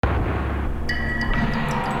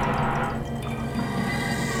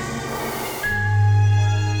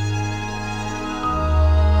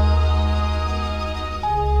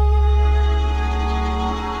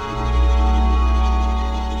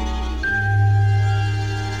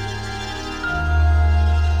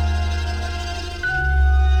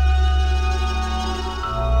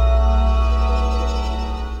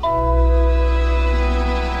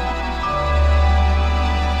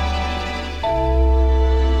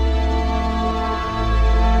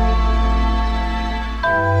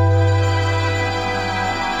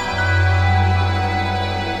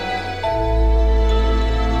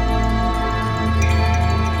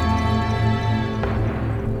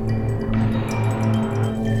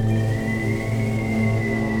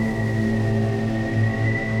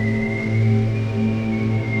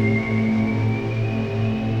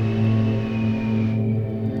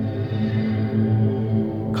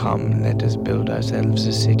us build ourselves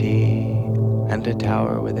a city and a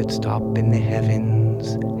tower with its top in the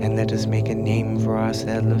heavens, and let us make a name for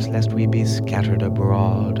ourselves, lest we be scattered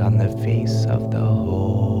abroad on the face of the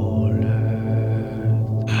whole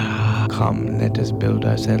earth. Come, let us build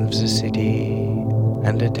ourselves a city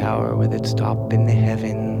and a tower with its top in the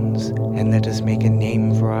heavens, and let us make a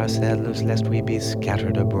name for ourselves, lest we be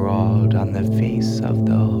scattered abroad on the face of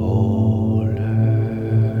the whole earth.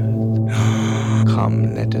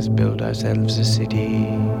 Come, let us build ourselves a city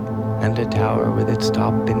and a tower with its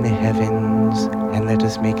top in the heavens, and let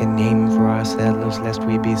us make a name for ourselves, lest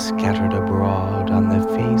we be scattered abroad on the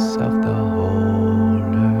face of the whole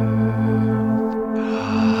earth.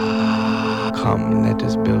 Come, let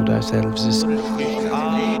us build ourselves a city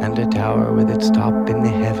and a tower with its top in the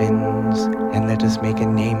heavens, and let us make a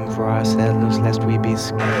name for ourselves, lest we be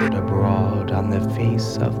scattered abroad on the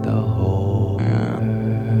face of the whole earth.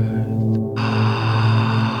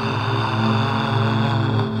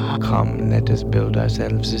 Come, let us build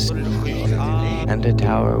ourselves a city and a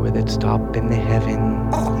tower with its top in the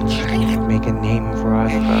heavens, make a name for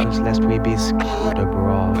ourselves, lest we be scattered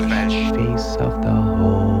abroad on the face of the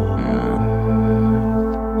whole earth.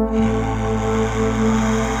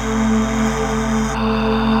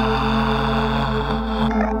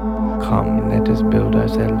 Come, let us build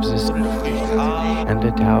ourselves a city and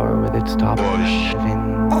a tower with its top in the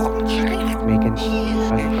heavens, make a name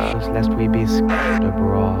for ourselves, lest we be scattered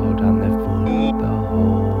abroad on the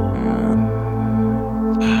whole earth.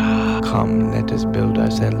 Come, let us build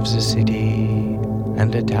ourselves a city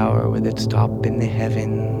and a tower with its top in the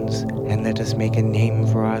heavens, and let us make a name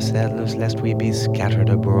for ourselves, lest we be scattered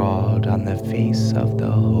abroad on the face of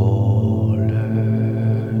the whole earth.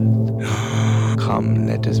 Come,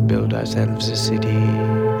 let us build ourselves a city.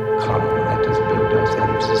 Come, let us build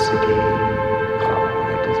ourselves a city. Come,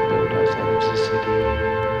 let us build ourselves a city.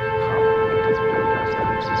 Come, let us build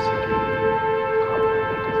ourselves a city. Come,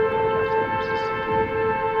 let us build ourselves a city.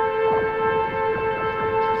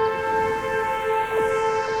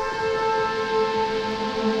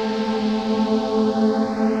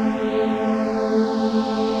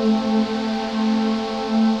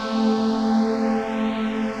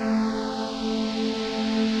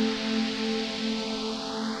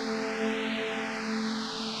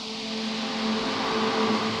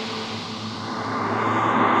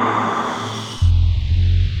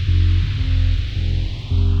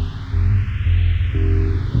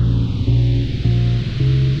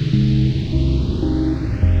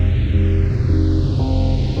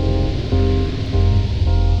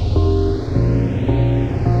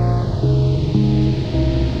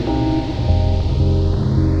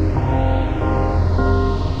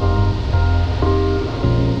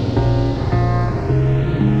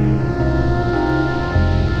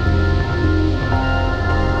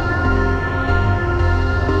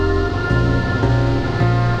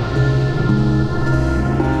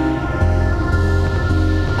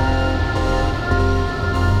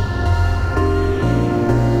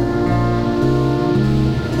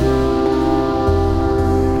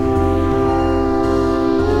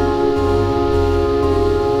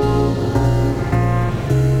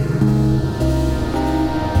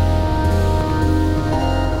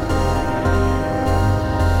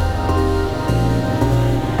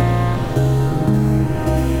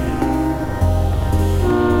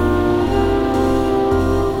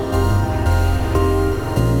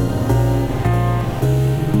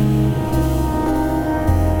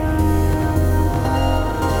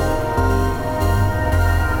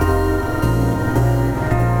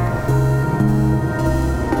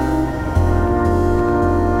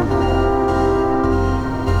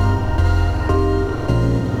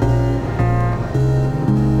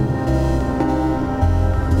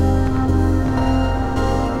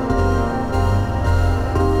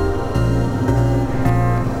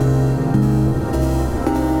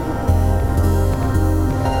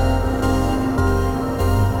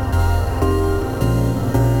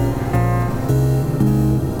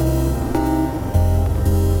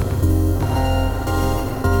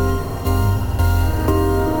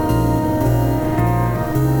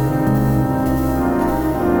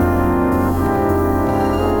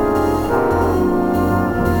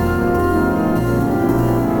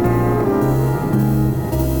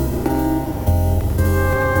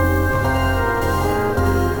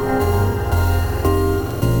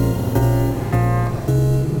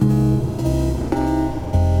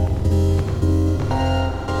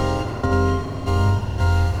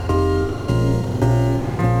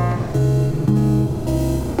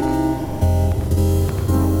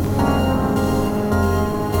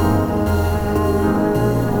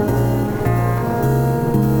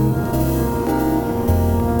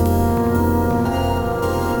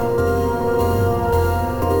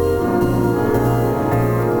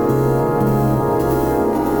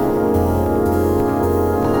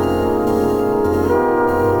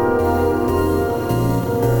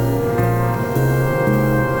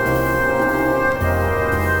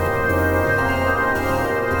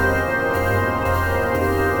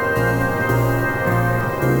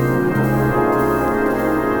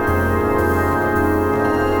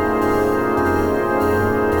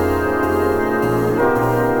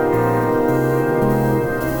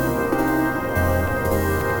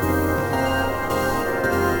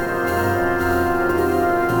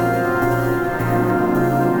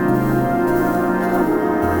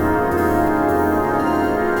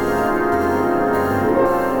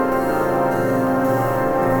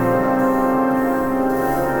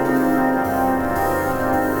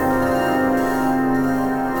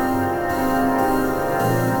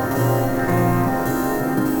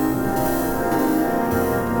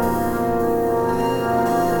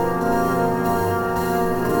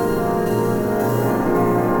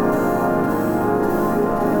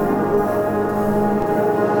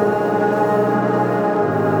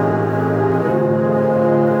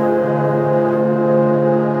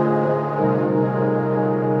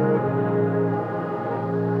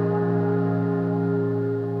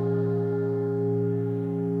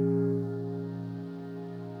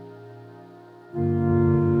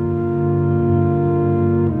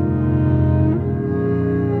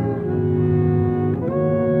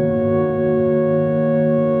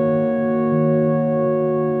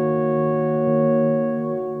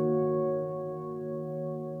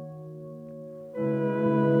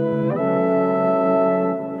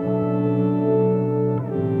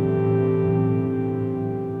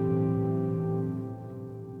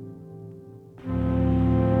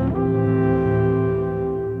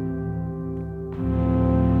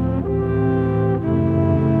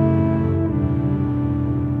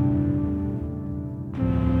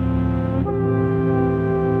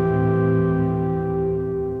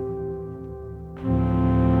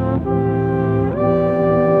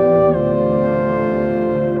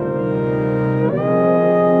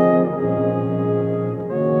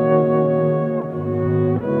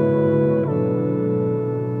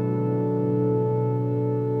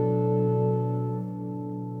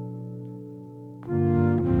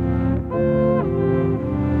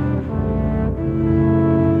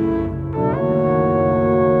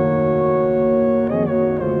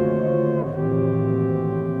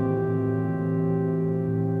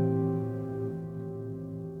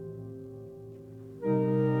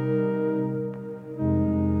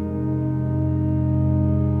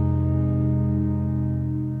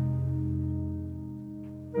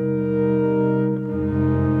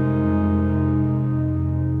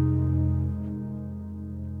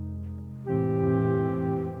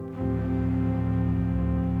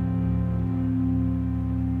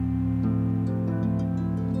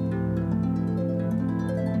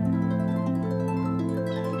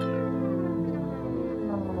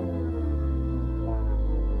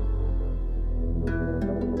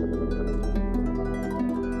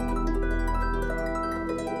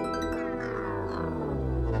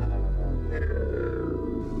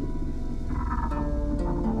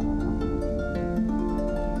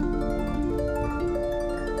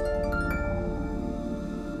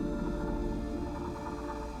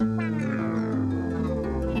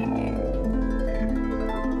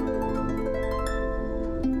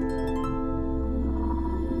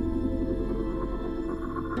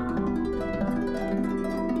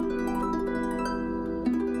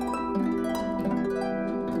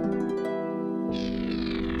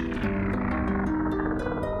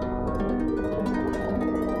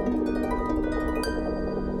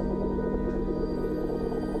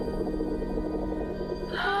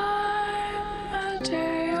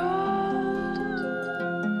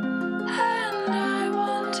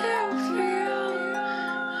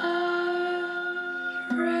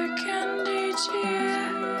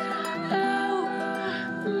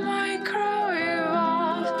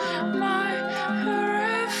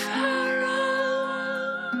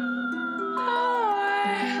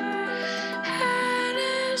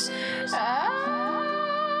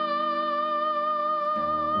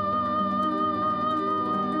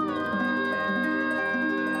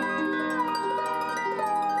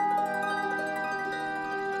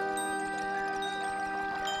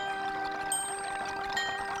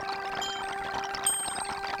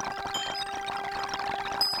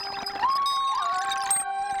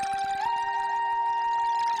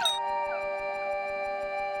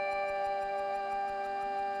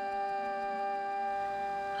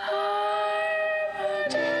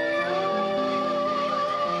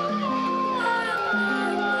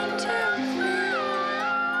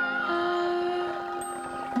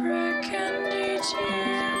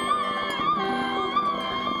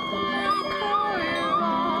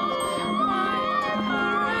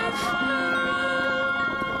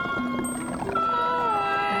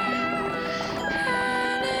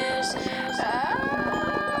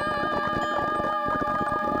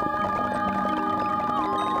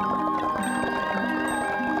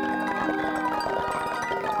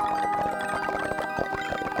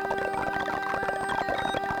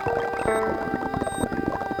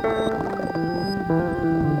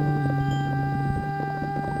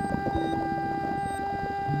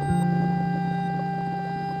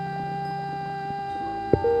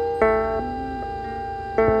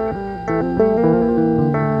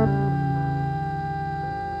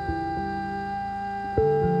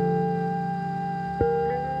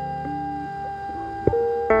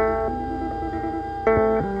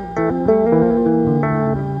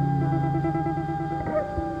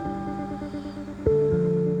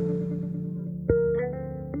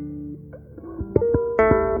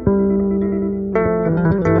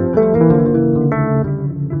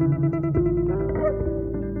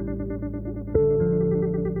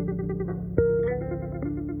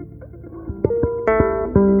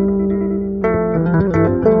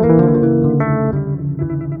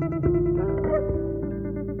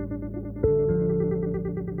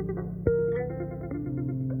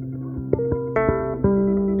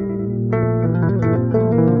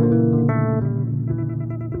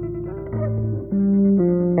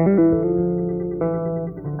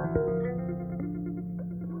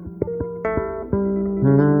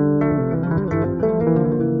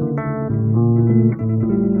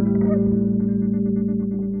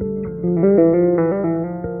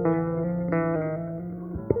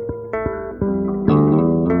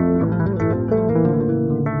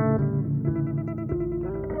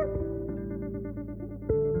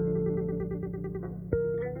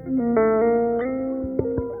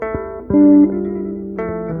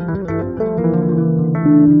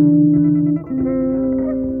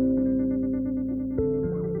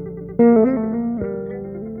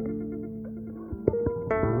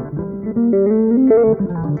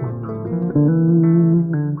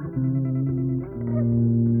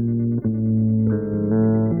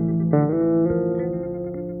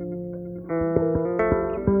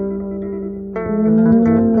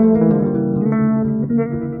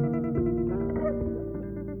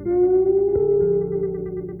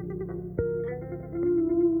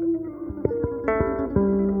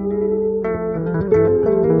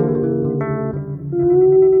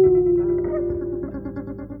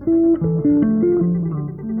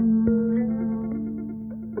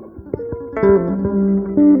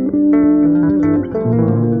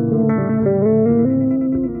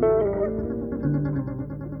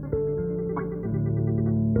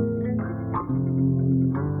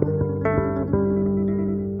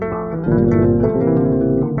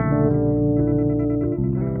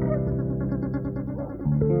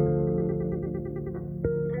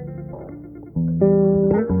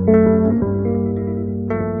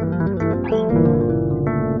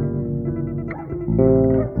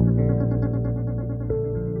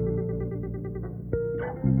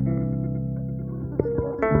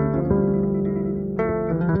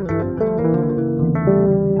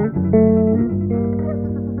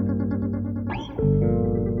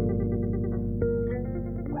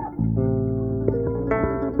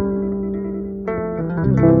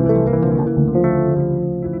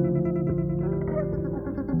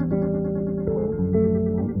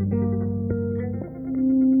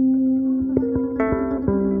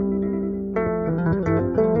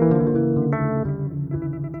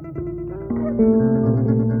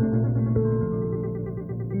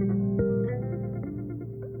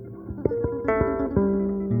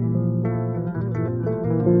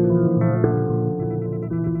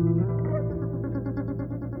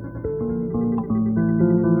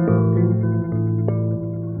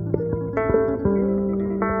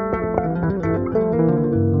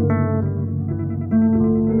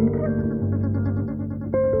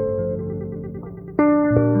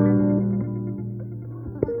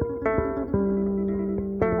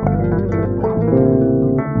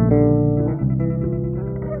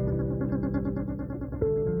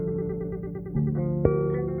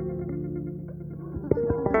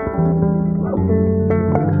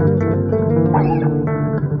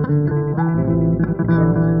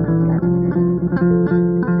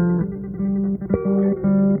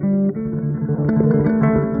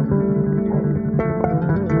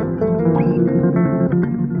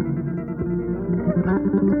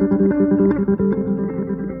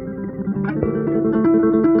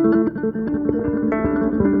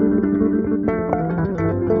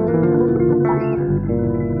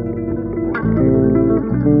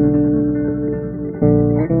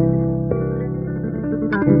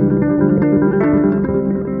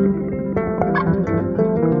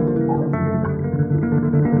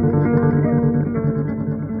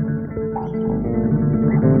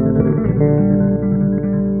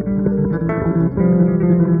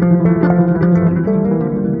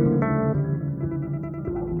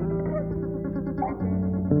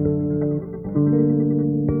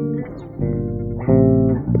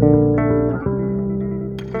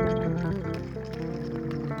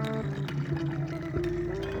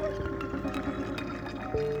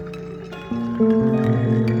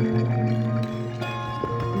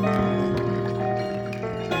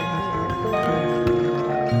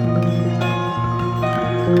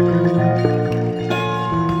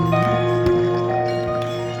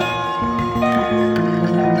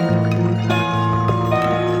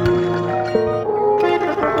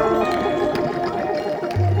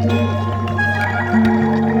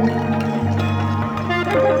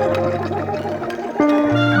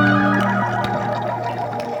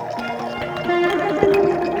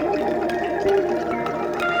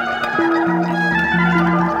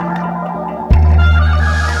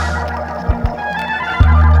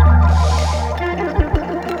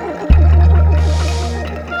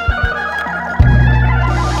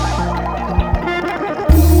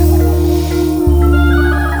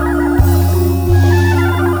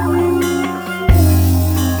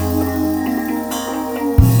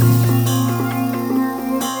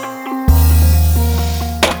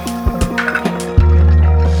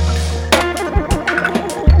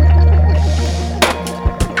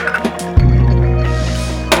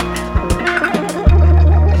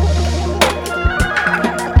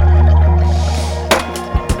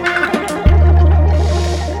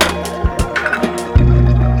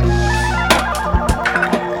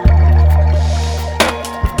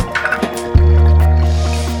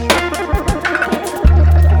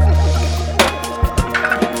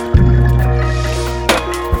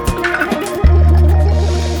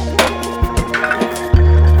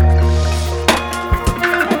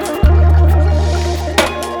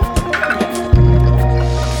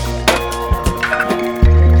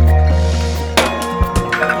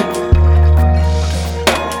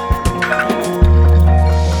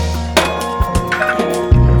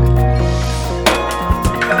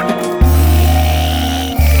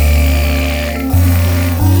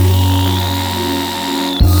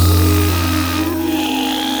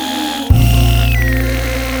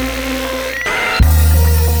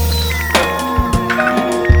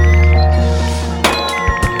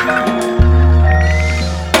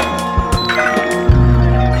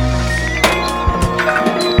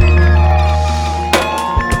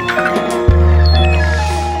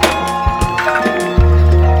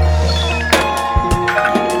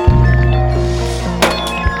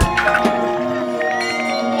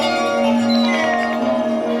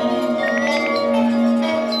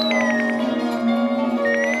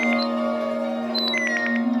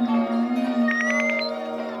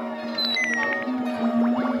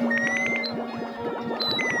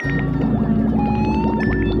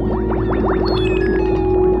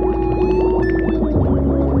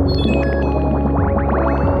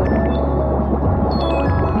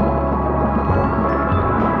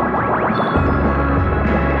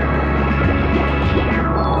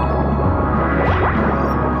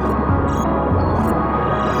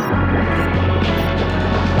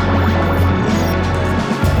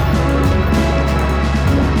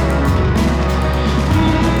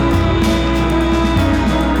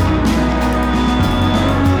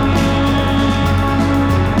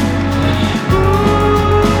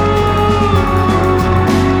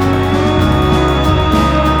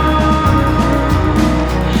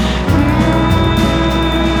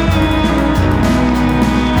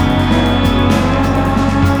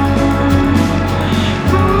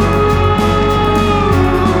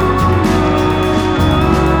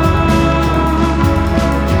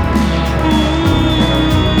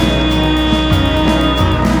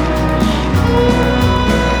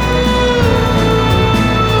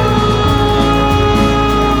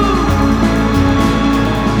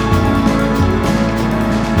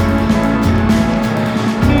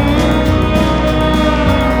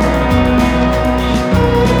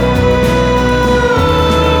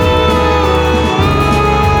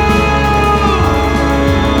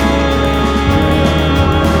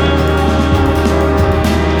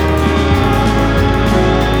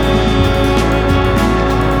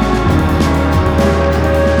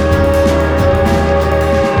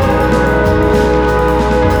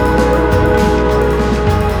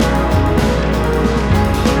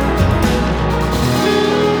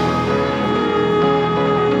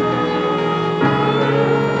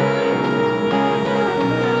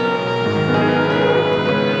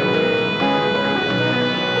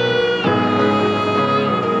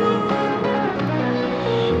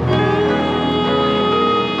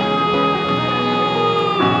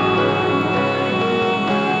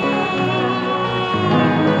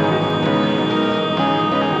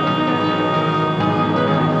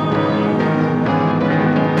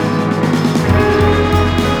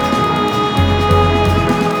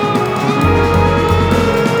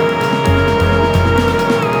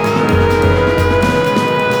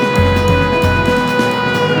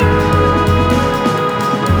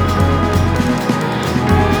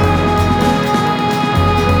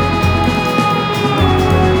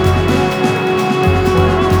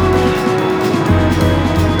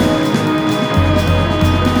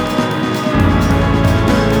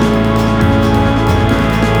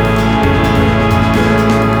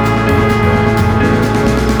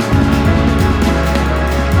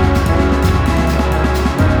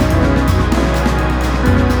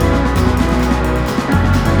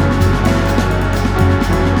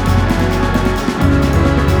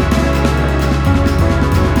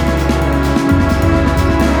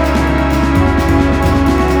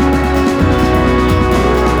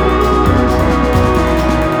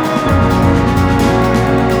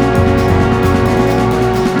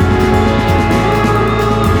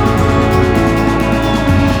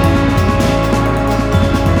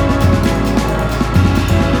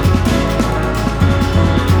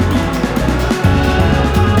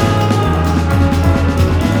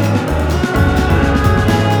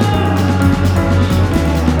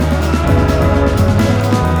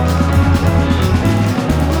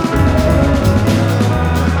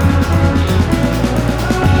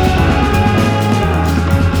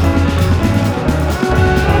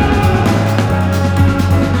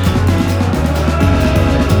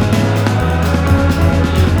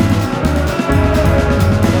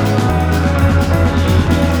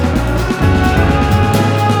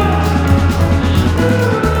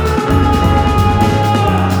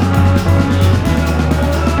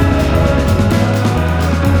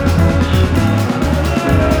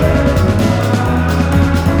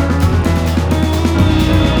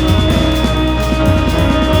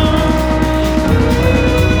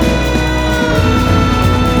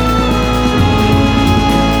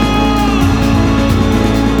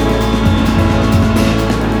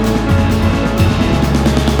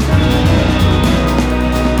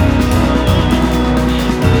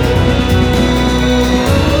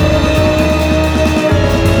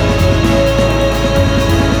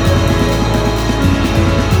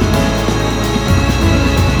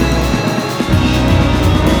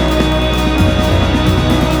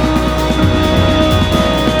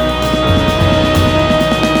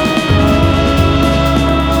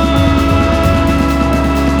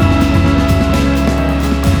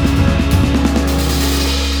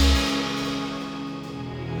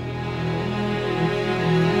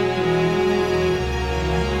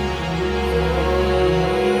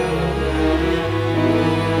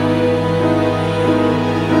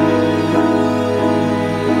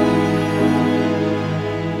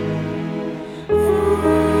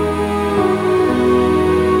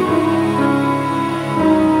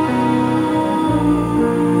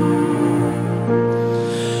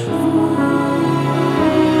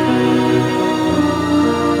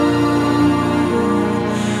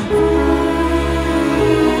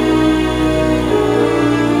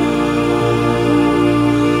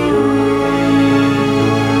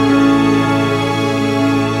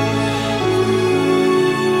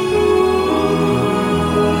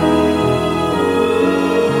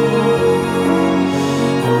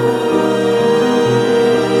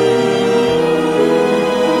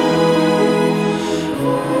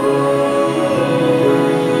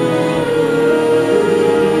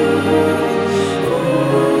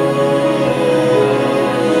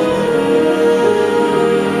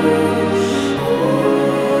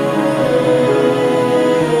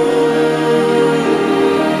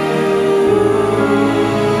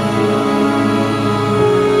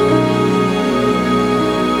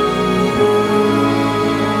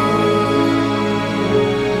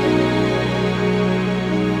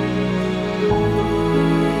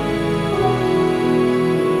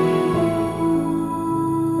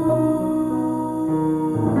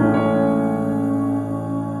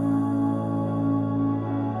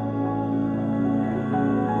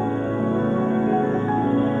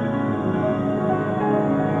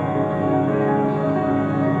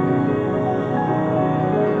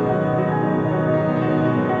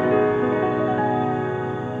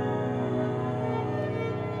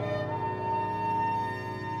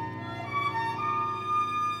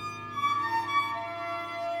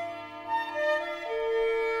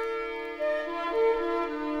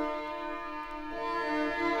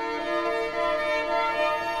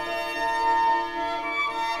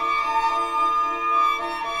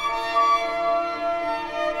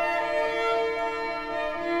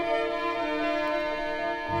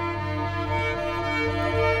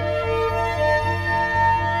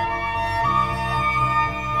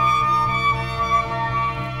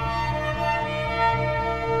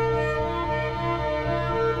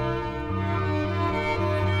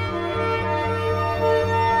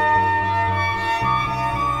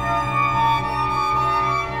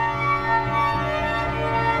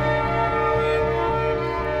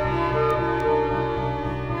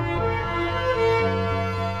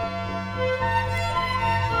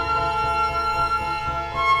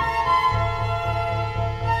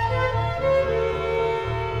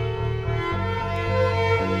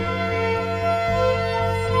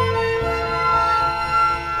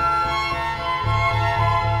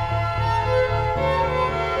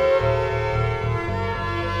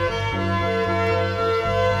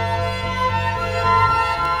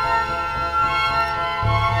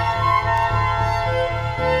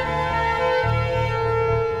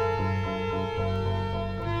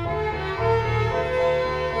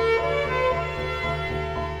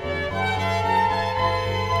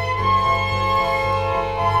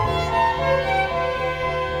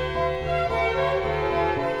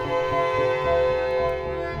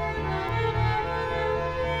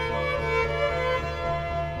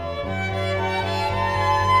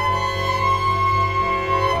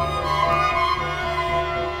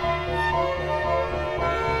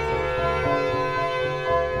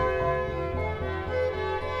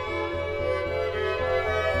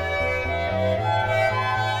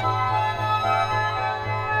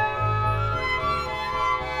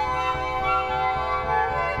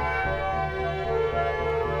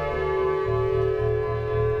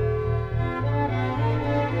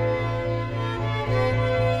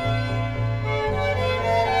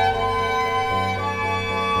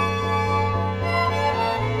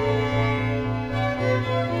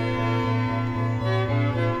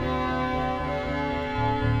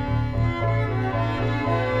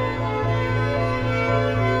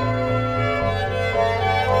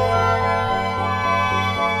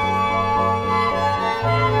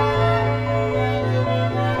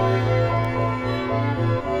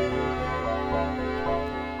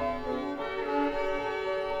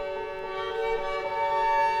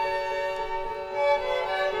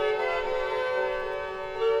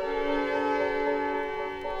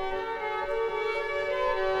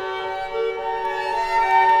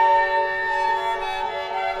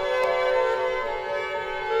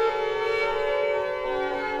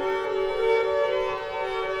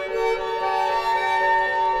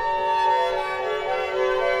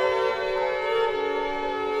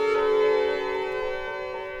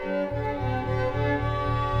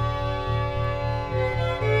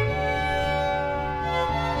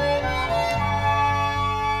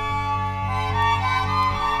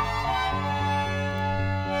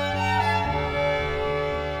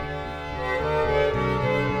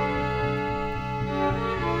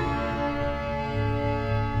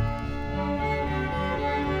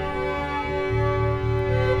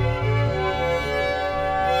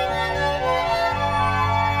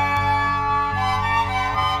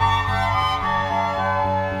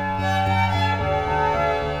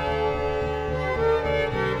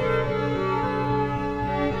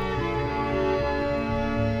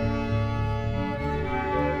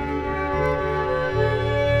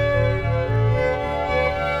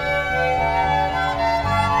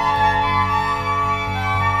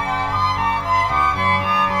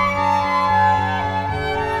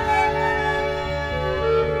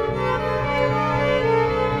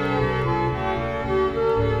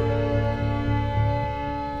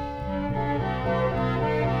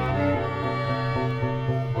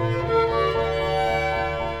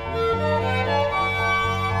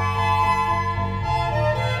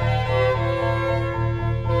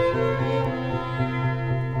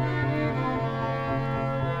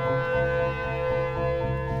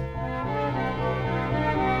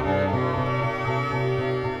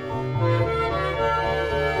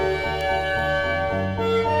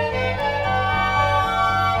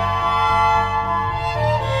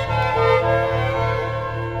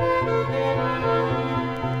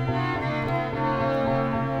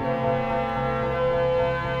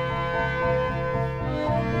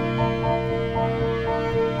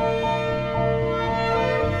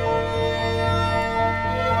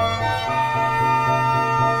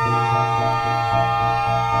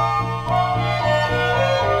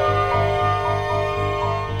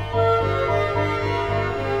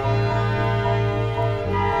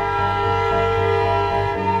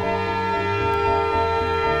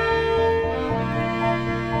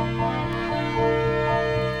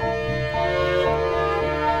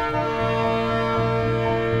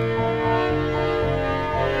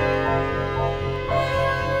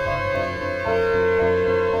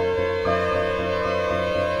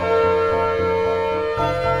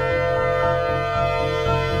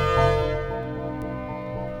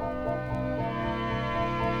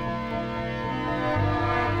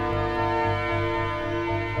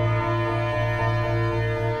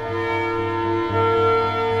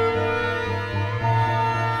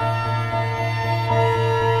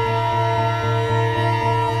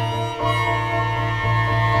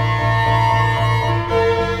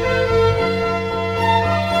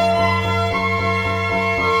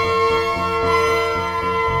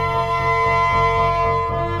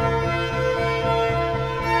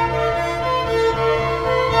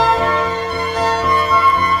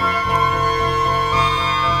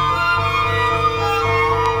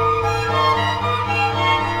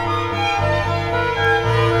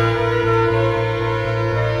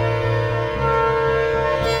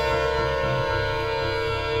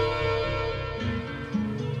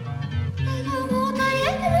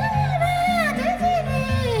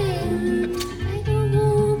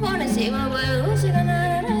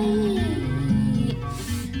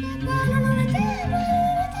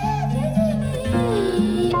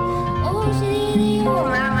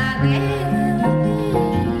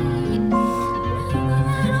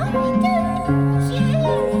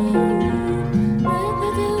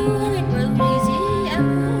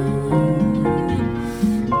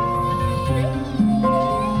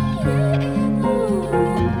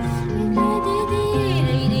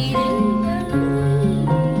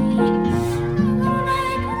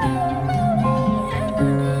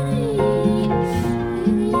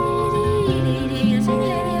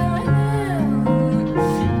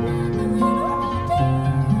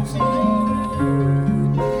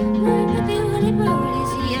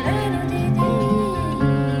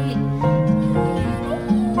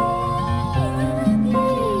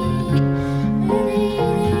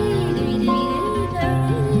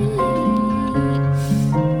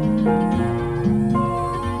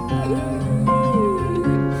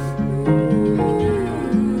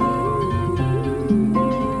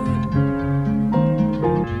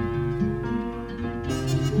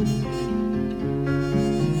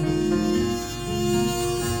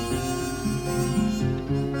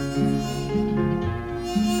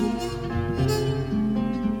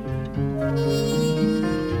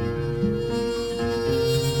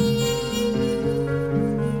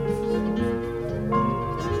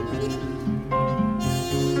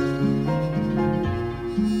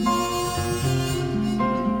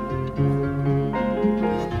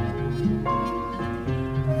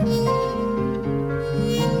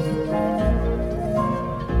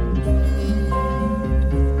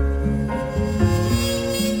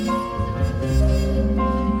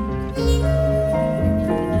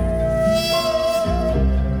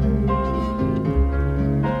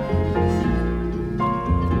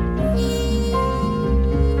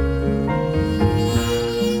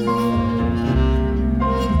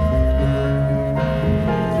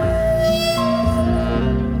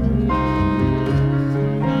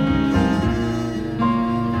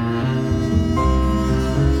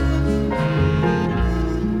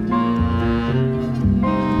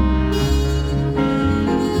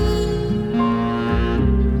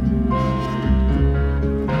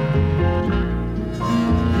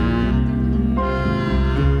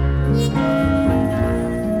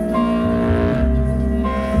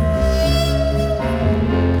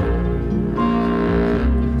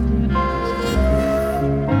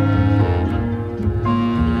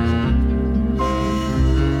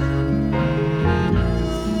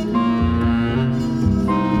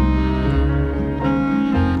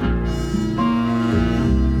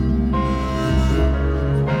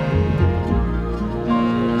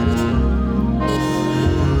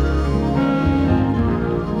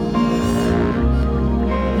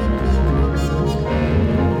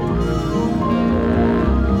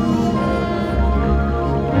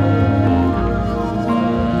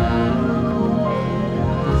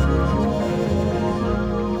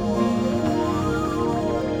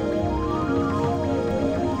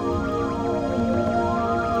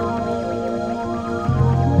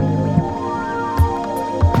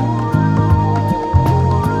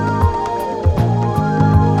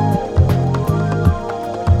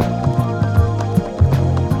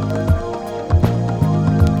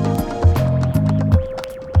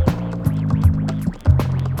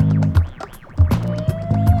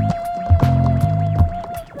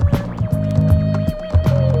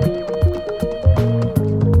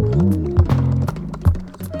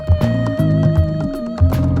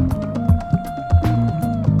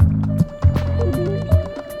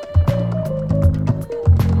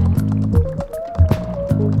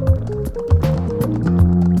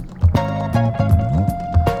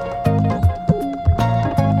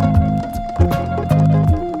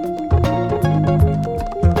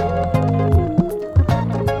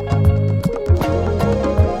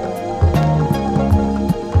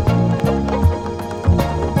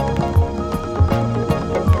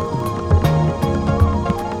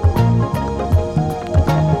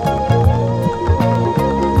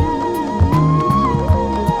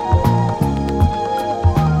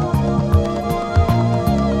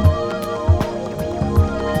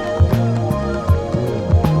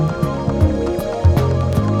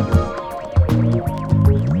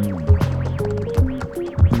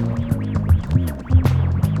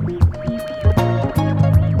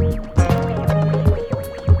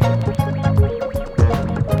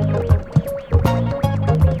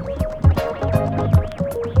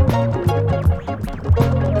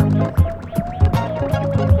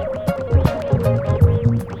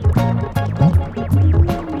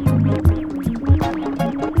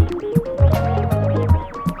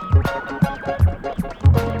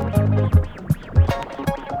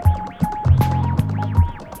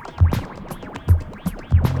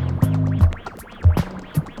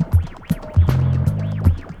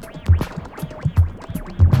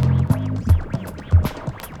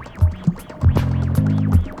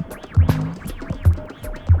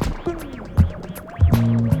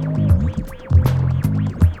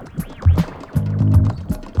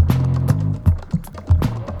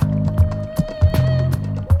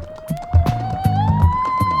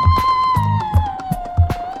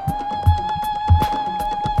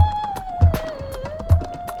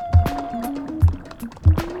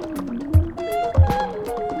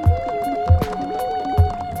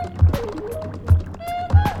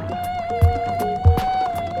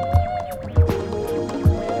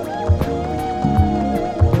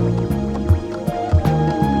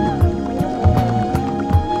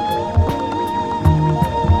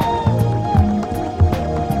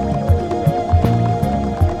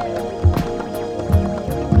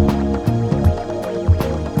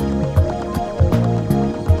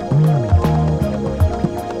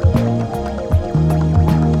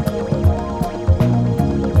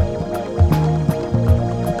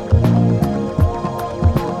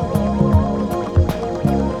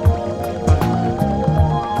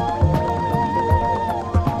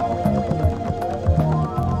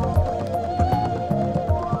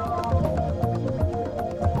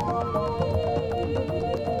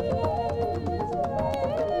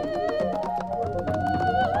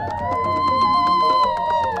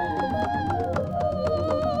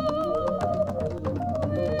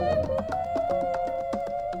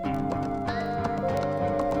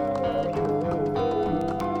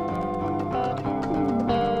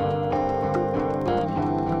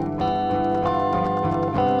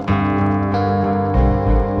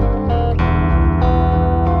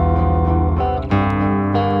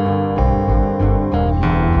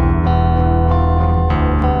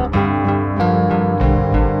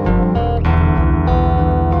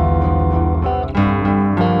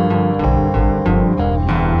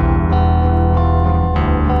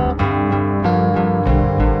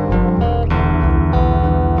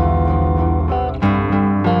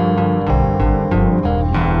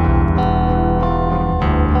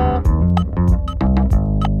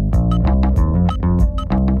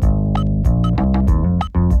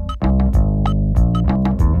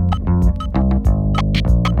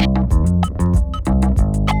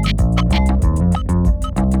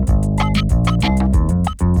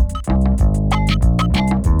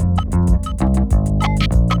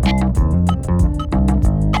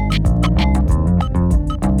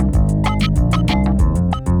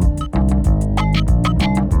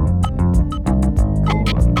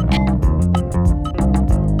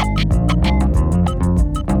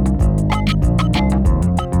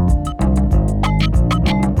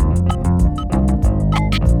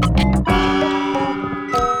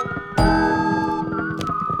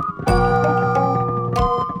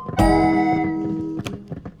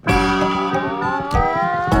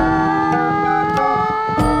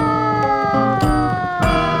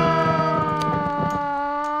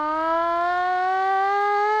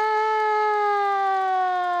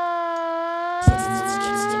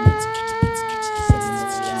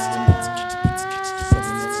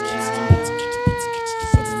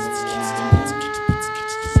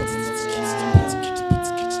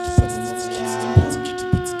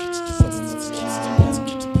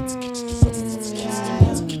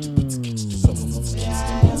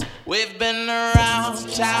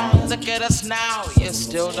 now you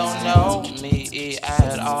still don't know me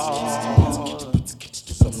at all.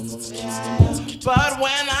 But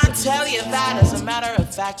when I tell you that, as a matter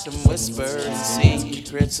of fact, I'm whispering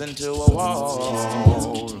secrets into a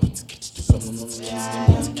wall.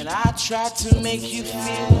 And I try to make you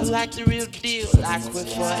feel like the real deal, like we're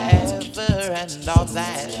forever and all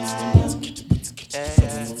that.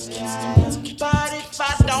 Yeah. But if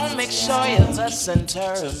I don't make sure you're the center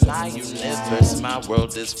of my universe, my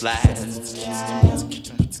world is flat.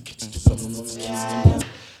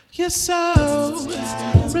 You're so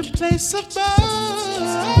replaceable.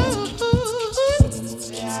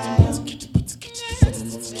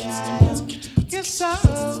 You're so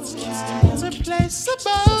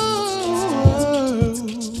replaceable.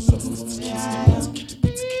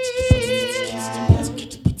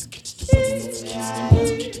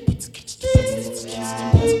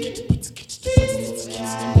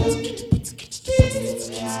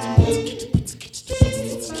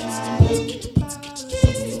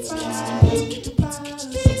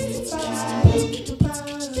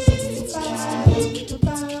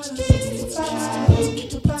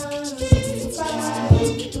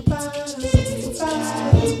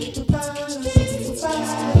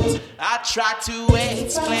 I try to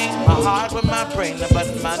explain my heart with my brain, but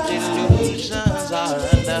my delusions are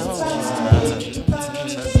undone.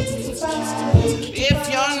 If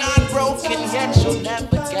you're not broken yet, you'll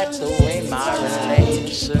never get the way my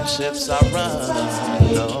relationships are run.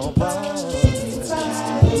 No more.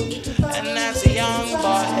 And as a young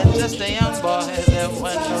boy, just a young boy, there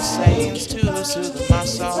were no saints to soothe my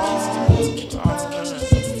soul.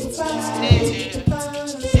 Yeah.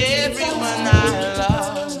 Everyone I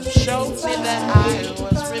love showed me that I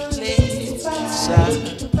was replaceable.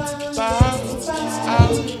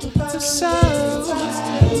 So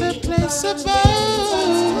replaceable.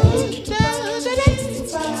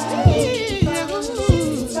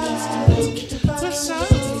 We're so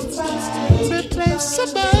replaceable.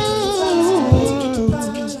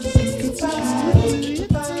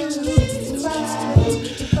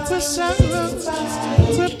 We're so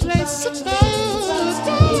replaceable.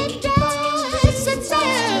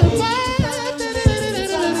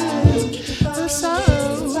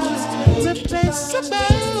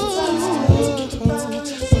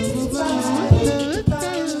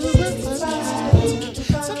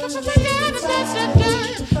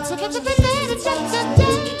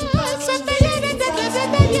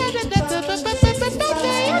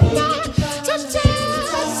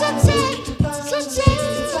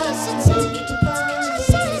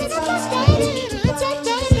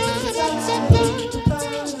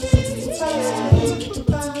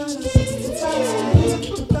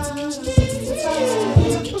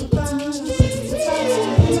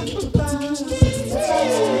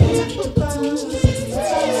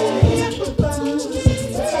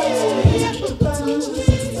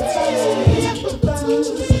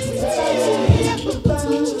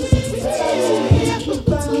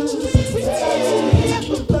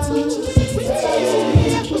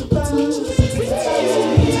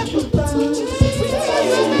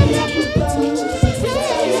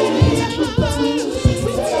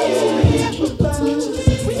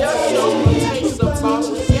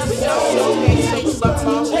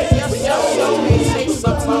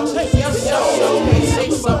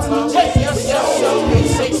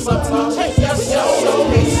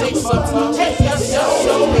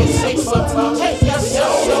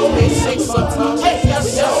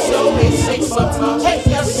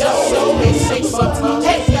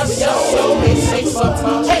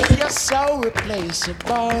 So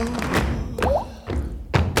replaceable.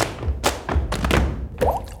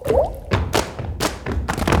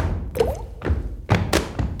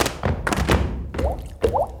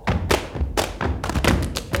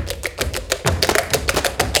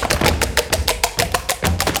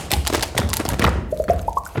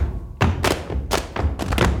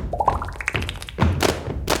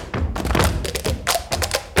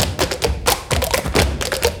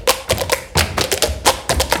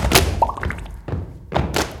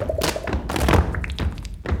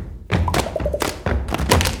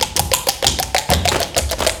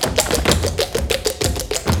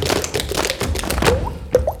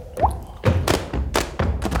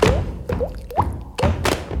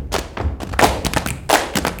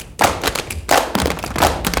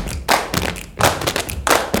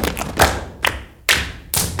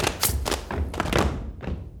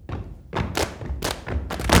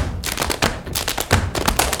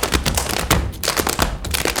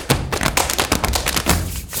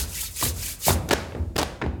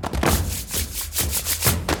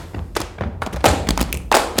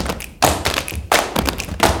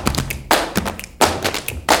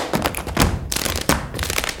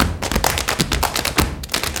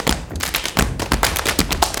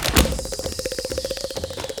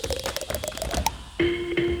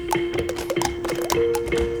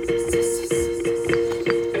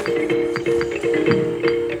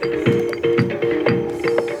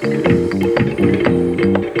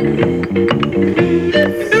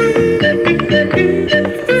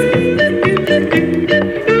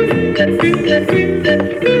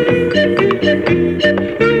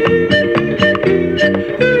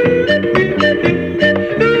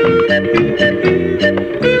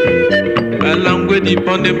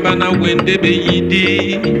 bana wende be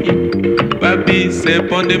yidi. Babi se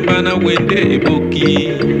pondem bana wende eboki.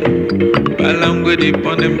 Balangwe di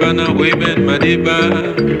pondem bana weben madiba.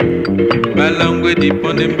 Balangwe di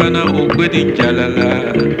pondem bana ogwe di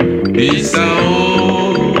jalala.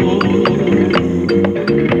 Bisao.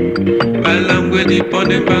 Balangwe di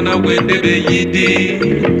pondem bana wende be yidi.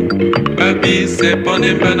 Babi se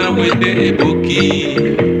pondem bana wende eboki.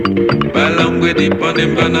 Balangwe di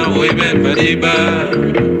pondem bana weben madiba.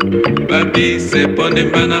 Babi se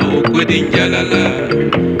pondem bana ogwe di jalala.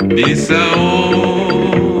 Bisao.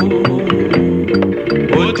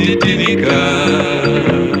 Otitinika.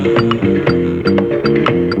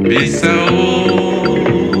 Bisao.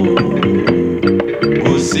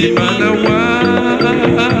 Osimalawa.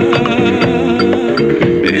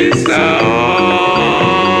 Bisao.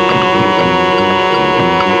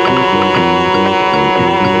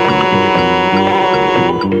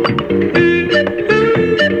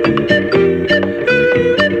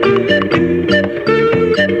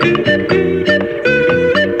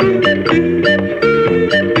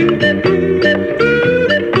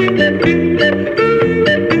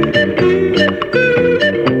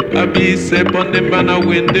 Abi se pondem bana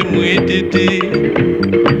wende muititi.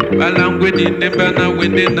 Balangwe dinde bana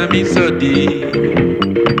wende na misodi.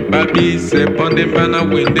 Babi se pondem bana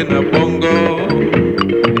wende na bongo.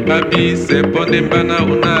 Babi se pondem bana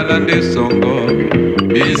unalande songo.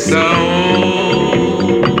 Bisao.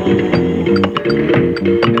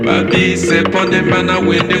 Babi se pondem bana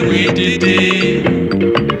wende muititi.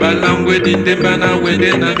 Balangwe dinde bana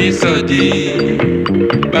wende na misodi.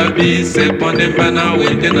 Babi se pondem bana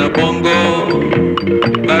wende na bongo.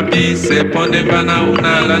 Babi se pondem bana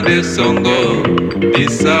unalande songo.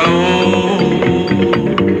 Bisao.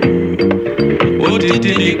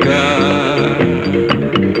 Otitinika.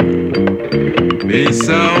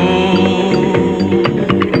 Bisao.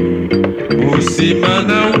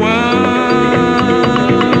 Usimanawa.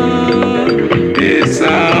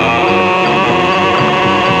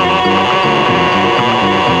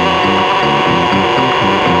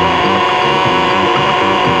 Bisao.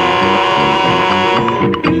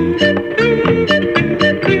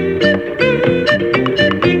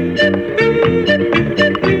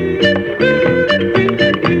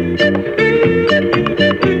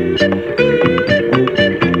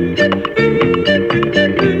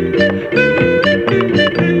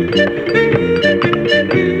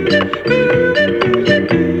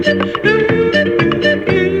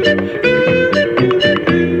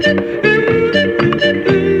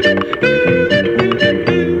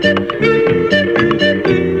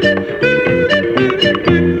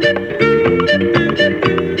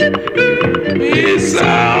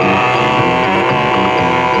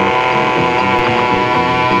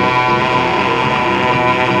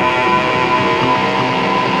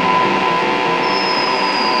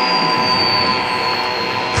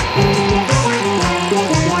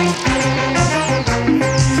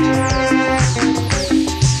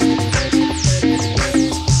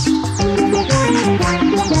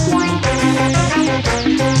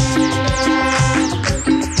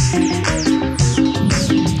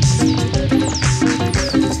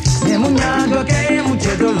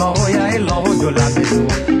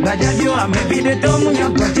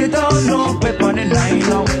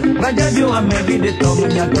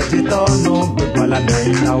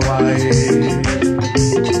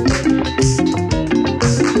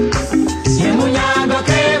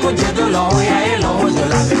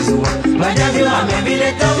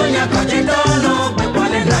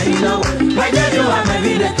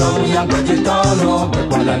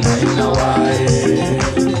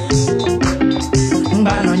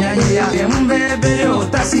 Mbano nyanyi ya mbebe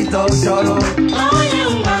utasito choro.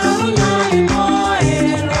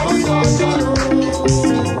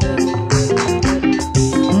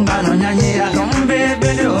 Mbano nyanyi ya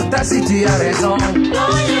mbebe utasito ya raison.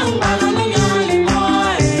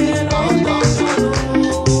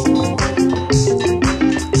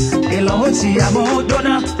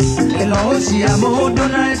 Si amo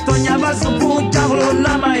dona esto llama su puta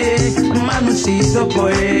brona mae manusito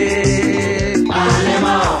coe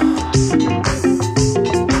alema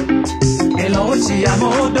si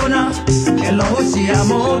amo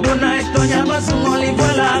dona esto llama su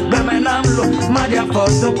olivuela bemenamlo madia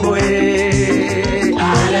foto coe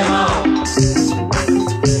alema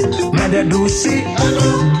me de dusi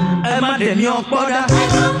ema de mi opoda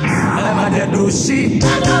ema de dusi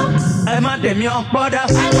ema de mi opoda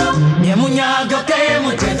Nyemunya goke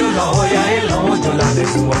mucheto lo ya elo to la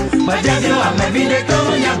desua. Bajadio a me vide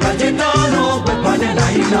como ya cojetono, pe pone na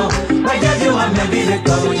ino. Bajadio a me vide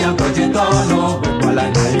como ya cojetono, pe pala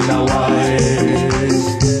na ino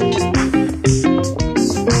wae.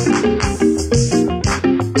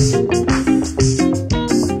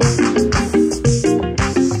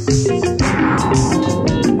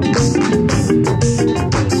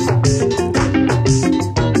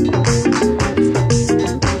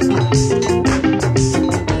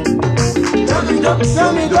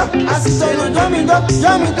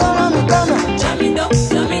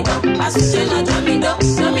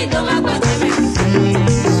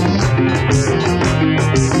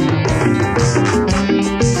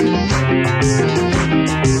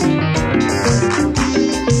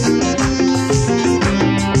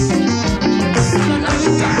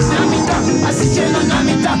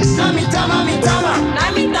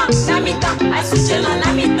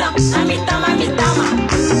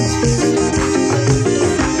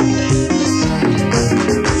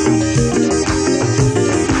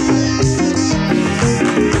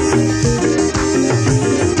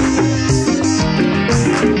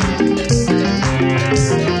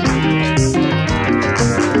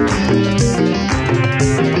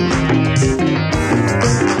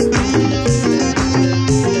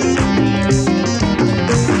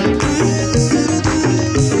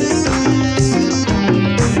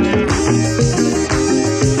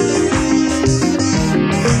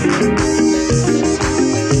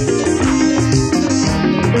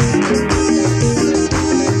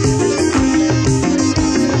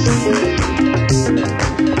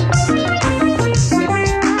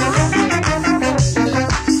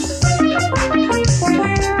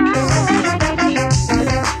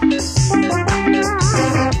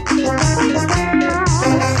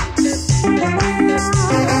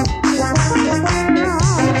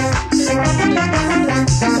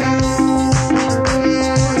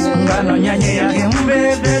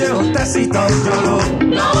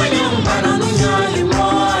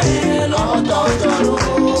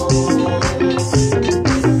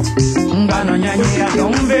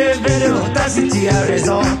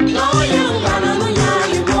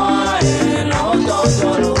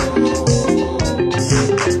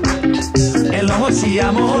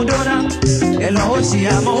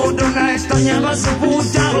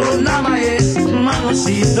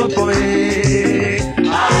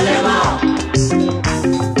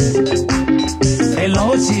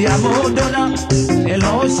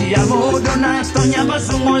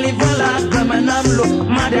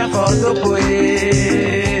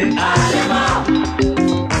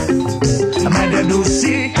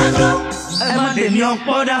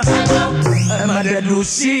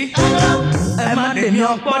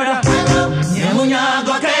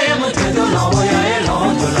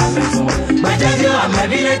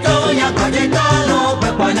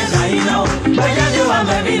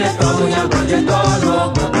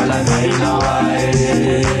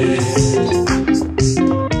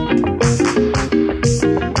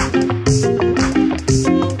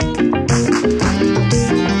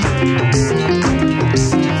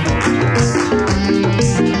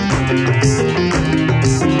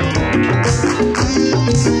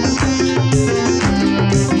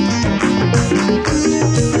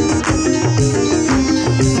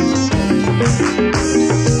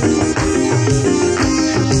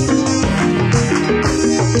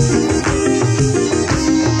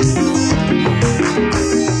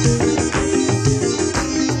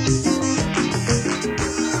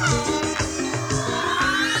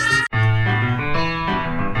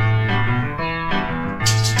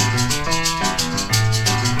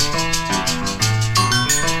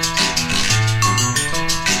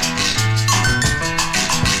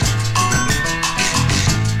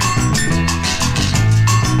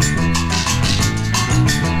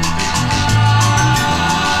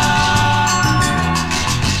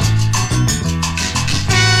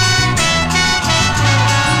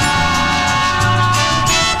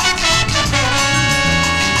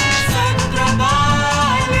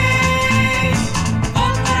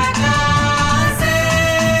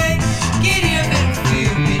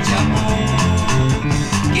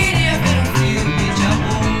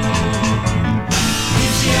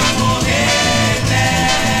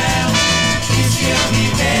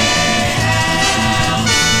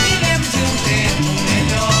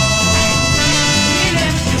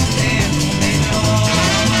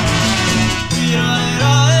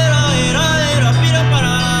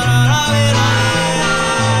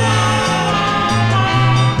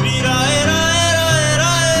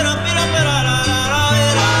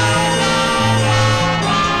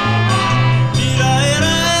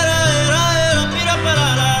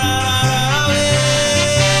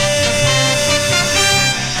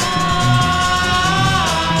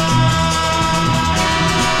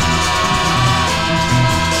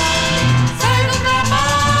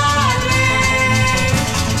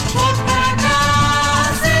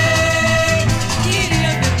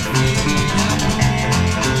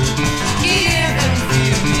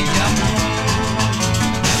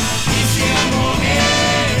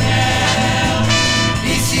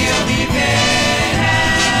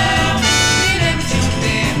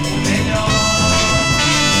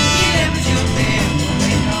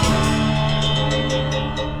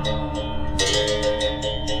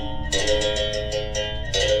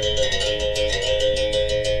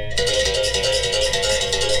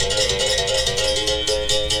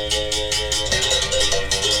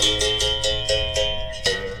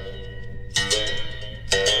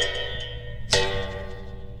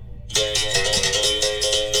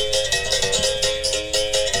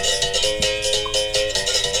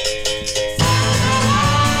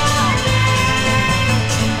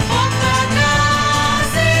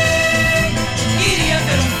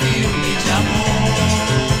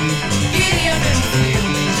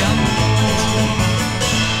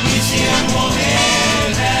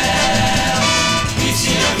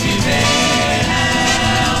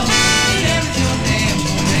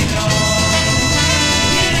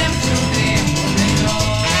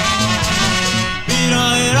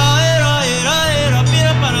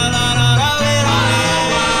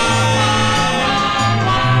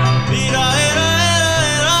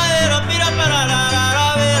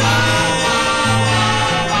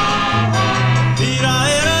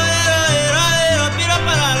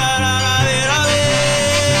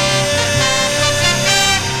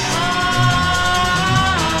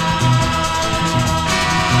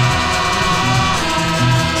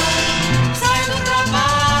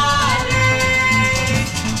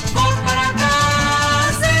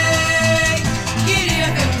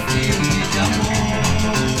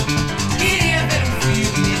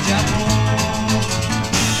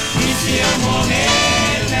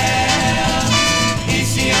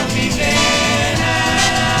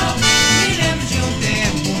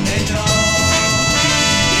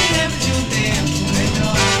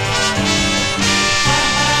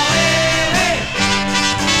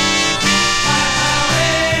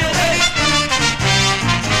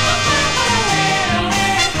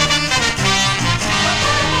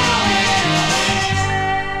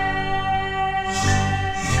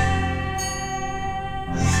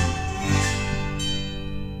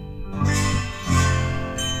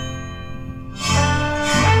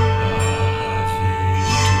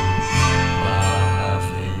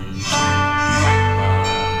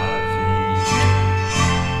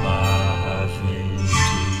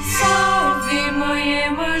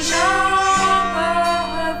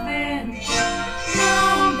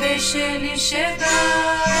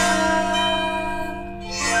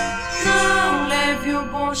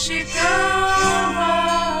 Chicão,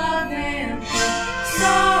 barra vento,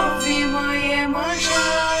 salve mãe Iemanjá.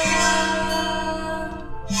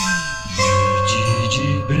 Noite de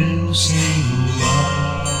breu sem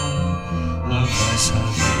luar, lá vai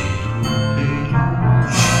saber o peluar,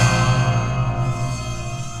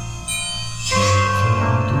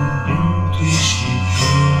 levando Bento e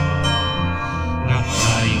Chicão na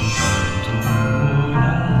praia um canto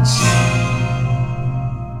coração.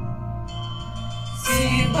 Se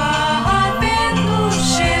barra vento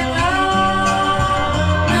chegar,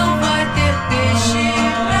 não vai ter peixe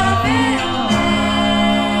pra vender.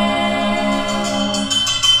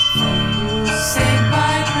 Sem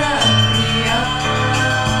pai pra criar,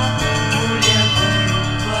 mulher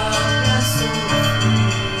viúva pra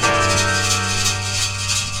sofrer.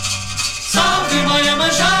 Salve mãe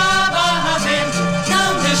Iemanjá, barra vento, não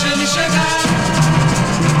deixa ele chegar.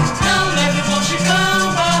 Não leve bom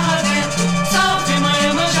Chicão, barra vento, salve mãe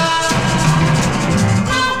Iemanjá.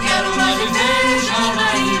 Não quero mais viver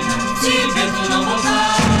Janaína, se vento não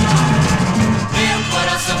voltar. Meu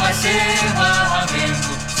coração vai ser barra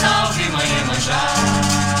vento, salve mãe Iemanjá.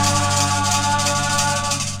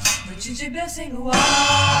 Noite de breu sem luar,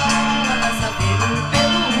 lá vai saber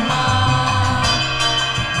pelo mar.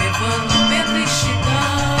 Levando Bento e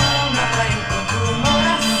Chicão na praia um canto uma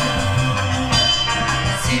oração.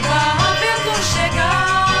 Se barra vento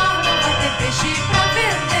chegar, não vai ter peixe pra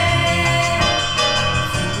vender.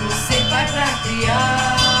 Filho sem pai pra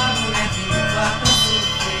criar, mulher viúva pra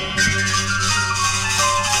sofrer.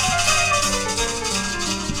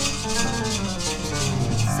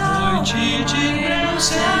 Noite de breu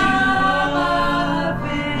sem luar,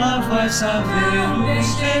 lá vai saber o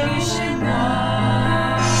Deixe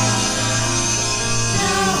chegar.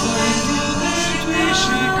 Bento e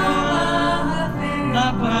Chicão na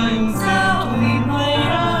praia um canto